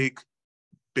big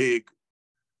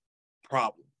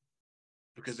problem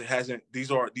because it hasn't.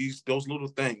 Those little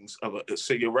things of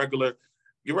say your regular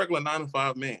 9 to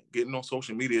 5 man getting on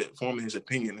social media, forming his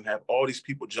opinion, and have all these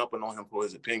people jumping on him for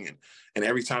his opinion. And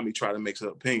every time he try to make an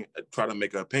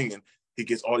opinion, he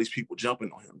gets all these people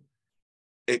jumping on him.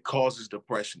 It causes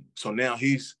depression. So now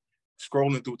he's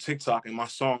scrolling through TikTok, and my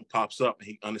song pops up, and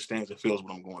he understands and feels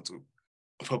what I'm going through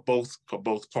for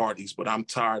both parties. But I'm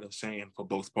tired of saying for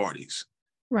both parties.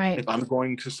 Right. If I'm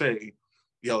going to say,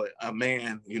 a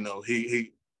man,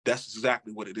 he that's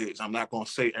exactly what it is. I'm not going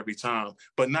to say every time,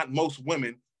 but not most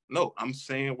women. No, I'm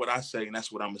saying what I say, and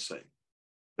that's what I'm gonna say.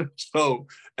 So,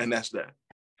 and that's that.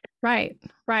 Right.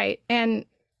 Right. And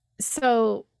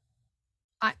so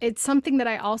it's something that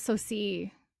I also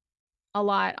see a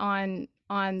lot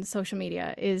on social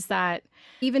media is that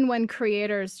even when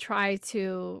creators try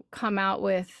to come out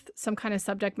with some kind of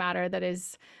subject matter that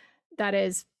is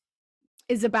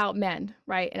about men,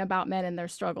 right? And about men and their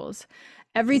struggles.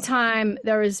 Every time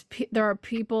there are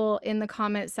people in the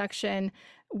comment section,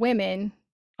 women,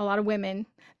 a lot of women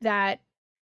that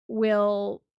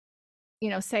will,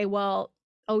 say, well,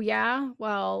 oh yeah,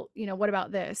 well, what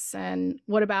about this? And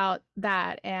what about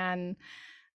that? And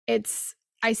it's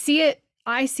I see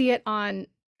it on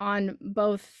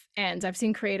both ends. I've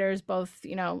seen creators both,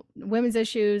 women's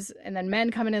issues and then men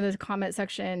coming into the comment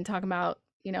section talking about,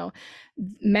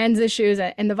 men's issues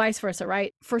and the vice versa,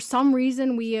 right? For some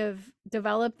reason we have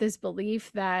developed this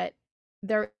belief that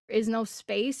there is no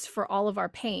space for all of our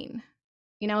pain,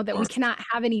 that we cannot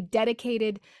have any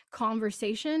dedicated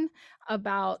conversation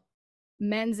about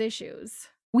men's issues.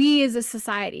 We as a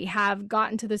society have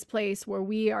gotten to this place where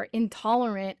we are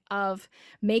intolerant of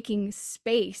making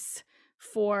space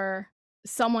for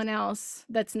someone else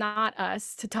that's not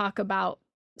us to talk about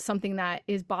something that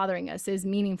is bothering us, is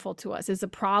meaningful to us, is a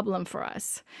problem for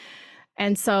us.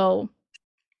 And so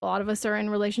a lot of us are in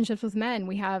relationships with men.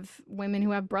 We have women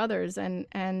who have brothers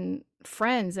and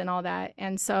friends and all that.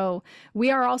 And so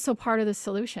we are also part of the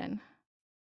solution.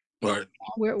 Right.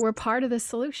 We're part of the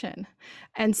solution.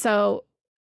 And so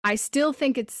I still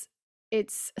think it's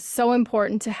so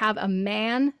important to have a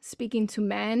man speaking to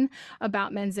men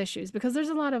about men's issues, because there's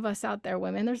a lot of us out there,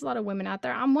 women. There's a lot of women out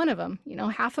there. I'm one of them.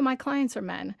 Half of my clients are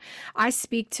men. I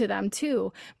speak to them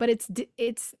too, but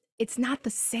it's not the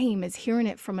same as hearing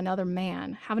it from another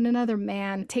man, having another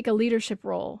man take a leadership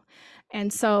role.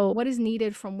 And so what is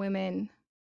needed from women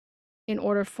in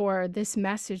order for this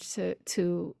message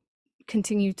to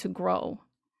continue to grow?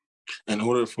 In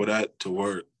order for that to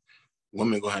work,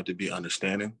 women gonna have to be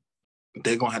understanding.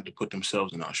 They're gonna have to put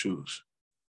themselves in our shoes.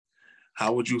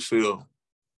 How would you feel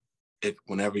if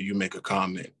whenever you make a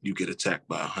comment, you get attacked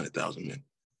by 100,000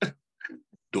 men?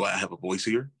 Do I have a voice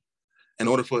here? In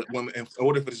order for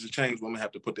this to change, women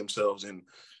have to put themselves in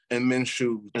men's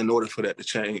shoes in order for that to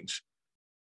change.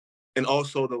 And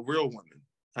also the real women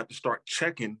have to start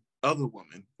checking other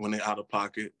women when they're out of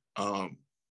pocket.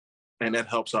 And that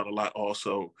helps out a lot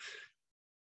also.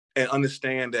 And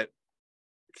understand that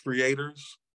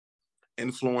creators,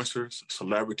 influencers,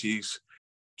 celebrities,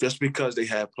 just because they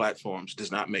have platforms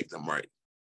does not make them right.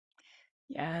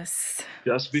 Yes.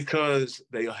 Just because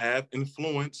they have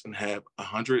influence and have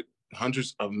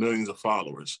hundreds of millions of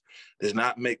followers does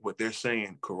not make what they're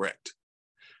saying correct.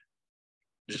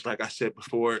 Just like I said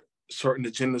before, certain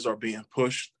agendas are being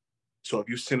pushed. So if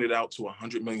you send it out to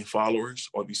 100 million followers,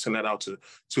 or if you send that out to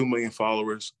 2 million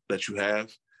followers that you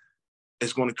have,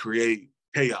 it's going to create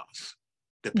chaos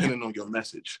depending on your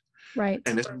message. Right.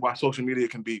 And this is why social media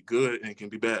can be good and it can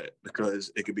be bad,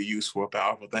 because it can be used for a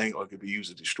powerful thing or it can be used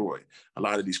to destroy. A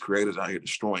lot of these creators out here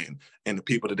destroying, and the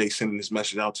people that they sending this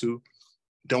message out to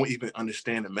don't even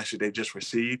understand the message they just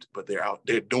received, but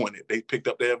they're doing it. They picked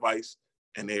up their advice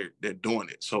and they're doing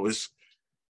it. So it's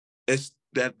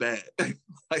that bad.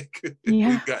 Like, yeah,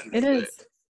 we've gotten it is. bad.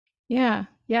 Yeah.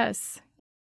 Yes.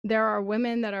 There are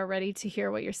women that are ready to hear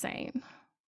what you're saying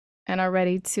and are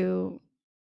ready to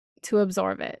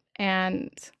absorb it.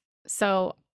 And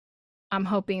so I'm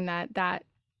hoping that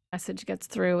message gets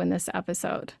through in this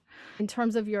episode. In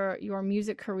terms of your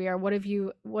music career, what have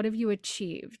you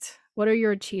achieved? What are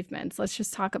your achievements? Let's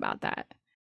just talk about that.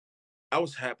 I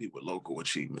was happy with local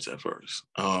achievements at first,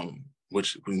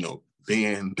 which,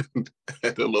 being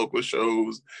at the local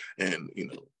shows and,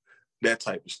 that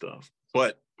type of stuff.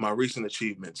 But my recent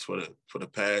achievements for the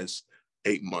past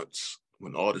 8 months,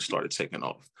 when all this started taking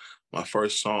off, my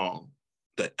first song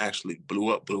that actually blew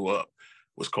up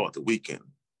was called "The Weekend,"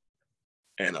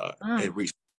 and it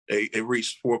reached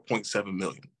 4.7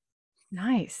 million.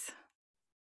 Nice.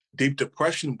 Deep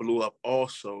Depression blew up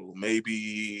also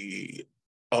maybe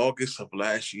August of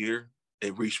last year.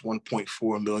 It reached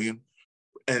 1.4 million,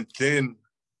 and then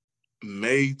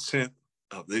May 10th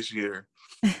of this year,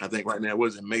 I think right now,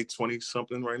 was it May 20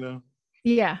 something right now?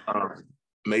 Yeah.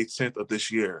 May 10th of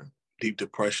this year, Deep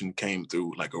Depression came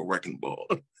through like a wrecking ball.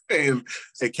 And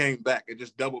it came back. It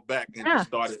just doubled back and just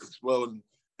started exploding.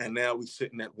 And now we're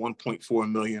sitting at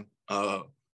 1.4 million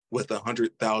with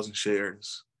 100,000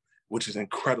 shares, which is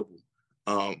incredible.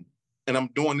 And I'm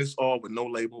doing this all with no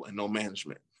label and no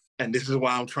management. And this is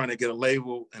why I'm trying to get a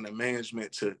label and a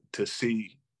management to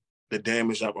see the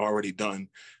damage I've already done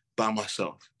by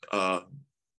myself,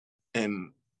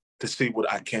 and to see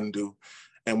what I can do.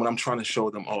 And what I'm trying to show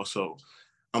them also,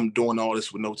 I'm doing all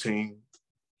this with no team,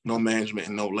 no management,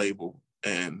 and no label,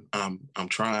 and I'm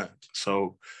trying.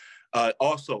 So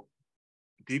also,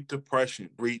 Deep Depression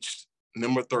reached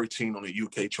number 13 on the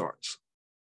UK charts.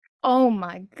 Oh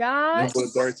my gosh. Number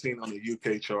 13 on the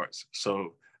UK charts.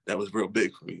 So that was real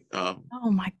big for me.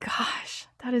 Oh my gosh.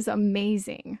 That is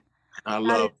amazing. I That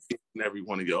love is each and every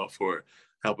one of y'all for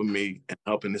helping me and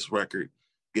helping this record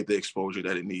get the exposure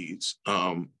that it needs.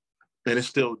 And it's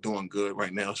still doing good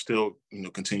right now. Still,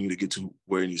 continue to get to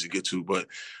where it needs to get to. But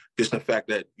just the fact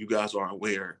that you guys are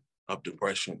aware of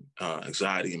depression,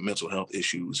 anxiety, and mental health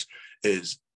issues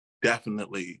is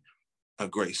definitely a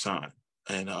great sign.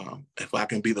 And if I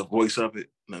can be the voice of it,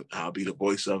 I'll be the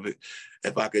voice of it.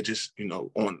 If I could just,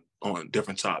 on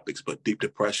different topics, but deep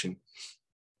depression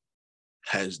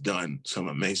has done some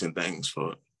amazing things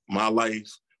for my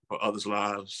life, for others'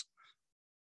 lives.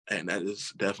 And that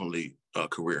is definitely a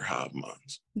career high of mine.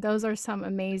 Those are some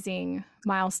amazing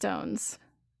milestones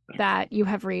that you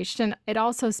have reached. And it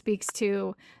also speaks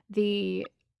to the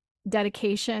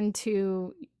dedication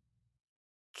to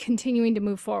continuing to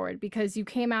move forward, because you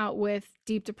came out with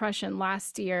Deep Depression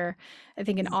last year, I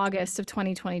think in August of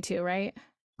 2022, right?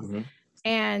 Mm-hmm.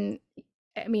 And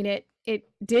I mean, it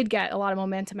did get a lot of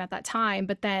momentum at that time,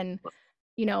 but then,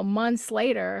 months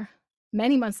later,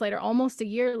 many months later, almost a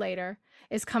year later,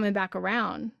 it's coming back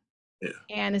around. Yeah.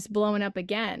 And it's blowing up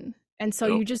again. And so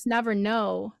Yep. you just never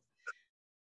know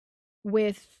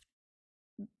with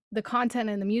the content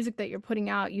and the music that you're putting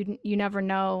out, you never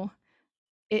know.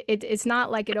 It's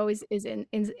not like it always is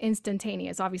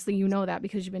instantaneous. Obviously, you know that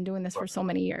because you've been doing this for so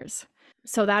many years.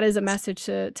 So that is a message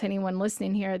to anyone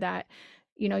listening here that,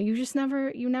 you just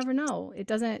never know. It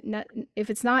doesn't, if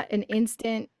it's not an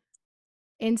instant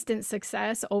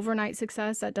success, overnight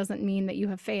success, that doesn't mean that you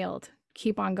have failed.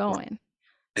 Keep on going.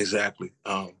 Exactly.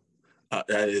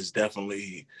 That is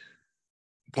definitely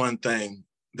one thing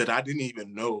that I didn't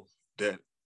even know, that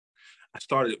I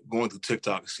started going through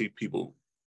TikTok to see people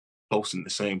posting the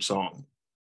same song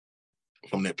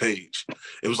from their page.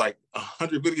 It was like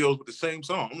 100 videos with the same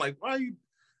song. I'm like, why are you?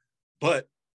 But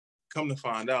come to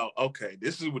find out, okay,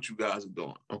 this is what you guys are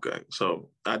doing. Okay, so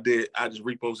I just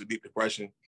reposted Deep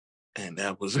Depression, and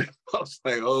that was it. I was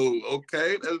like, oh,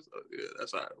 okay,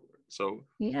 that's how it works. So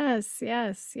yes.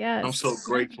 I'm so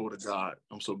grateful to God.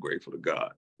 I'm so grateful to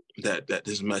God that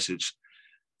this message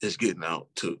is getting out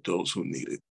to those who need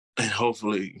it, and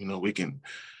hopefully, we can.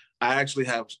 I actually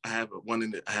have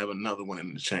another one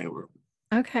in the chamber.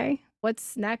 Okay.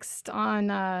 What's next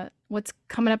what's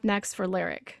coming up next for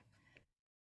Lyriq?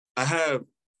 I have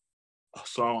a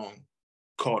song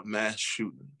called Mass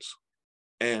Shootings.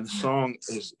 And the song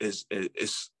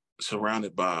is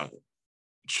surrounded by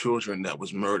children that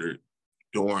was murdered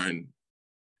during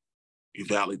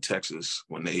Uvalde, Texas,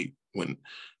 when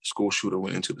school shooter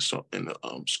went into the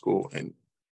school and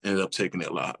ended up taking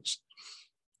their lives.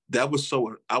 I was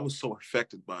so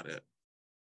affected by that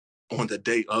on the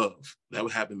day of. That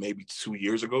would happen maybe 2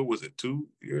 years ago. Was it 2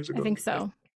 years ago? I think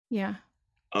so. Yeah.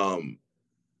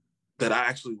 That I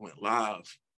actually went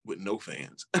live with no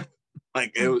fans.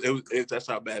 Like that's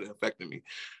how bad it affected me.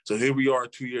 So here we are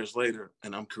 2 years later,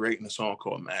 and I'm creating a song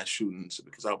called Mass Shootings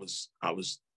because I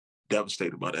was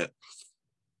devastated by that.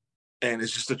 And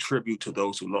it's just a tribute to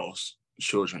those who lost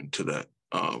children to that.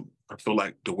 I feel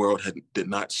like the world did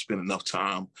not spend enough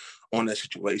time on that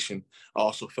situation. I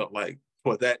also felt like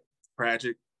for that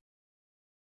tragic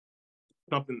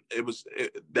something, it was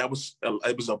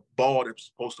a ball that was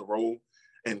supposed to roll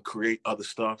and create other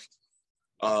stuff.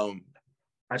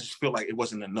 I just feel like it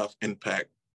wasn't enough impact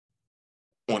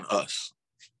on us.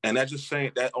 And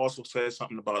that also says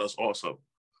something about us also,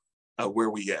 where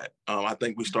we at. I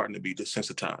think we're starting to be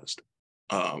desensitized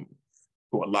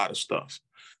for a lot of stuff.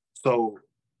 So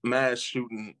Mass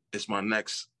Shooting is my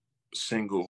next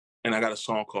single. And I got a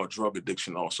song called Drug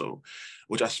Addiction also,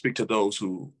 which I speak to those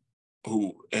who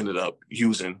ended up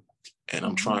using, and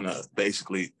I'm trying to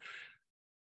basically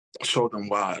show them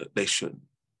why they shouldn't.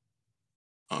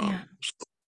 So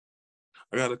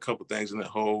I got a couple things in the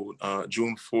hold.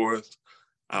 June 4th,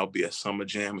 I'll be at Summer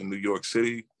Jam in New York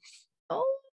City.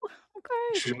 Oh,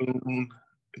 okay.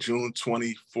 June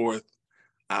 24th,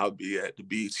 I'll be at the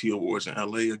BET Awards in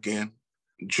LA again.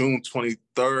 June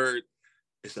 23rd,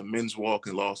 it's a men's walk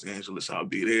in Los Angeles. I'll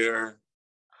be there.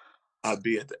 I'll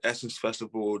be at the Essence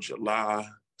Festival July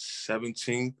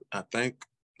 17th, I think.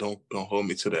 Don't hold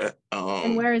me to that.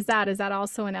 And where is that? Is that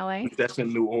also in LA? That's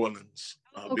in New Orleans.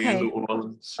 I'll be in New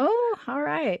Orleans. Oh, all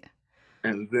right.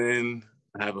 And then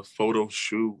I have a photo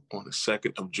shoot on the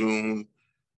 2nd of June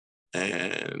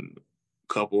and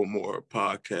a couple more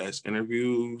podcast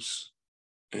interviews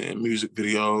and music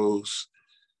videos.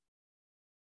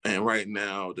 And right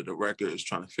now, the director is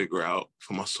trying to figure out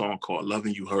for my song called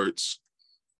Loving You Hurts,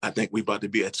 I think we about to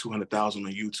be at 200,000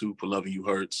 on YouTube for Loving You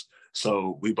Hurts.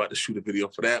 So we about to shoot a video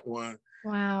for that one.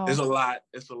 Wow. It's a lot,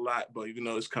 but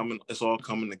it's all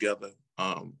coming together.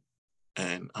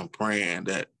 And I'm praying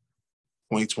that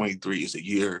 2023 is a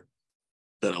year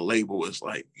that a label is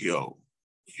like, yo,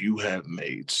 you have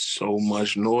made so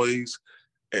much noise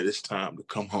and it's time to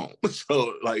come home.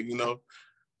 So like, yes.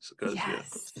 Yeah.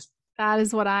 That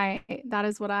is what I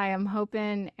am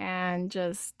hoping, and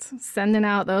just sending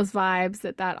out those vibes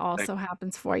that also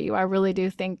happens for you. I really do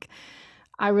think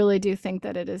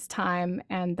that it is time,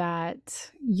 and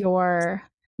that your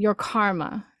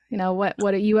karma,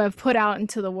 what you have put out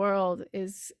into the world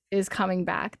is coming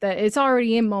back. That it's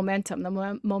already in momentum.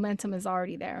 The momentum is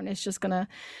already there, and it's just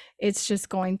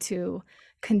going to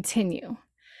continue.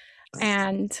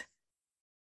 And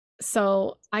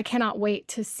so I cannot wait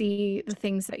to see the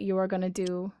things that you are going to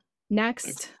do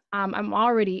next. I'm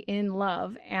already in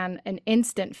love and an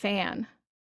instant fan.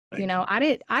 I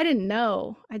did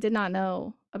not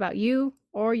know about you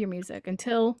or your music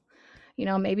until,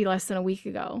 maybe less than a week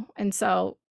ago. And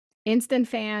so, instant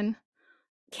fan,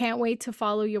 can't wait to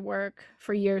follow your work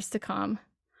for years to come.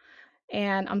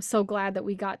 And I'm so glad that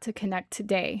we got to connect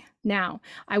today. Now,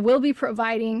 I will be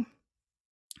providing,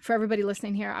 for everybody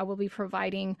listening here, I will be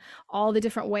providing all the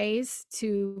different ways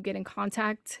to get in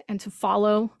contact and to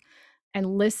follow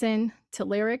and listen to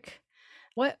Lyriq.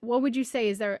 What would you say?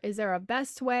 Is there a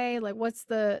best way? Like, what's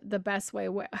the best way?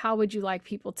 How would you like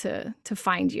people to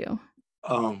find you?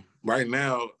 Right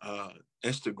now,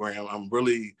 Instagram. I'm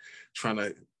really trying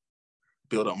to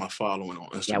build up my following on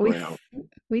Instagram. Yeah,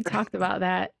 we talked about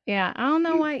that. Yeah, I don't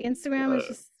know why Instagram is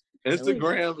just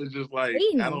Instagram is just like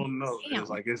I don't know. Damn. It's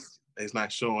like it's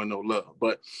not showing no love.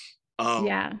 But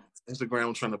yeah, Instagram,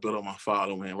 I'm trying to build up my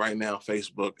following. Right now,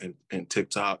 Facebook and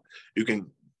TikTok. You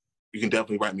can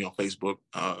definitely write me on Facebook.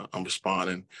 I'm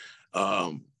responding.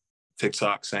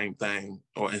 TikTok, same thing,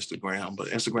 or Instagram. But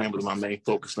Instagram is my main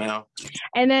focus now.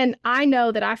 And then I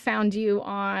know that I found you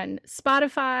on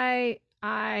Spotify.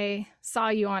 I saw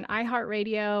you on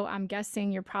iHeartRadio. I'm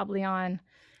guessing you're probably on,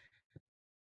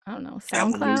 I don't know,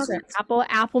 SoundCloud or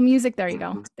Apple Music. There you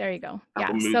go. There you go.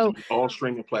 Apple Music, so all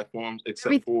streaming platforms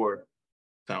except for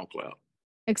SoundCloud.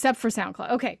 Except for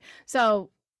SoundCloud. Okay. So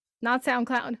not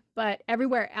SoundCloud, but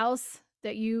everywhere else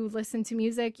that you listen to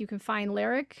music, you can find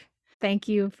Lyriq. Thank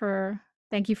you for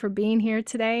being here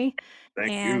today. Thank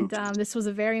you. And this was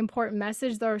a very important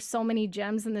message. There are so many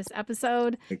gems in this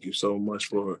episode. Thank you so much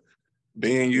for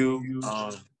being you.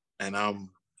 And I'm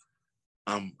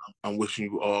wishing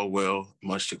you all well,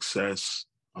 much success.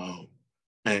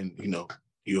 And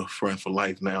you're a friend for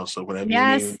life now. So whatever you need.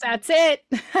 Yes, that's it.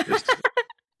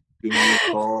 Give me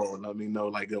a call and let me know,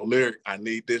 like, yo, Lyriq, I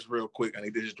need this real quick. I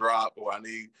need this drop, or I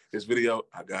need this video.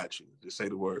 I got you. Just say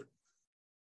the word.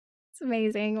 It's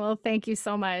amazing. Well, thank you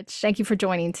so much. Thank you for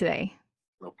joining today.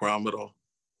 No problem at all.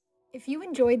 If you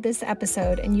enjoyed this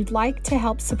episode and you'd like to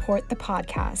help support the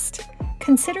podcast,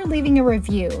 consider leaving a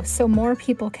review so more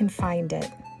people can find it.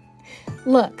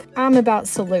 Look, I'm about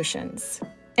solutions,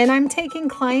 and I'm taking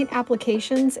client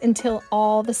applications until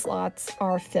all the slots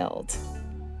are filled.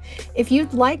 If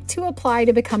you'd like to apply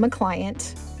to become a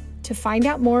client, to find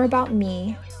out more about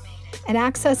me, and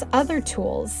access other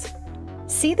tools,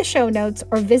 see the show notes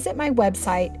or visit my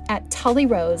website at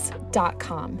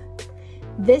tullyrose.com.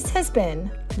 This has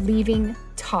been Leaving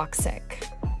Toxic.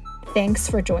 Thanks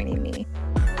for joining me.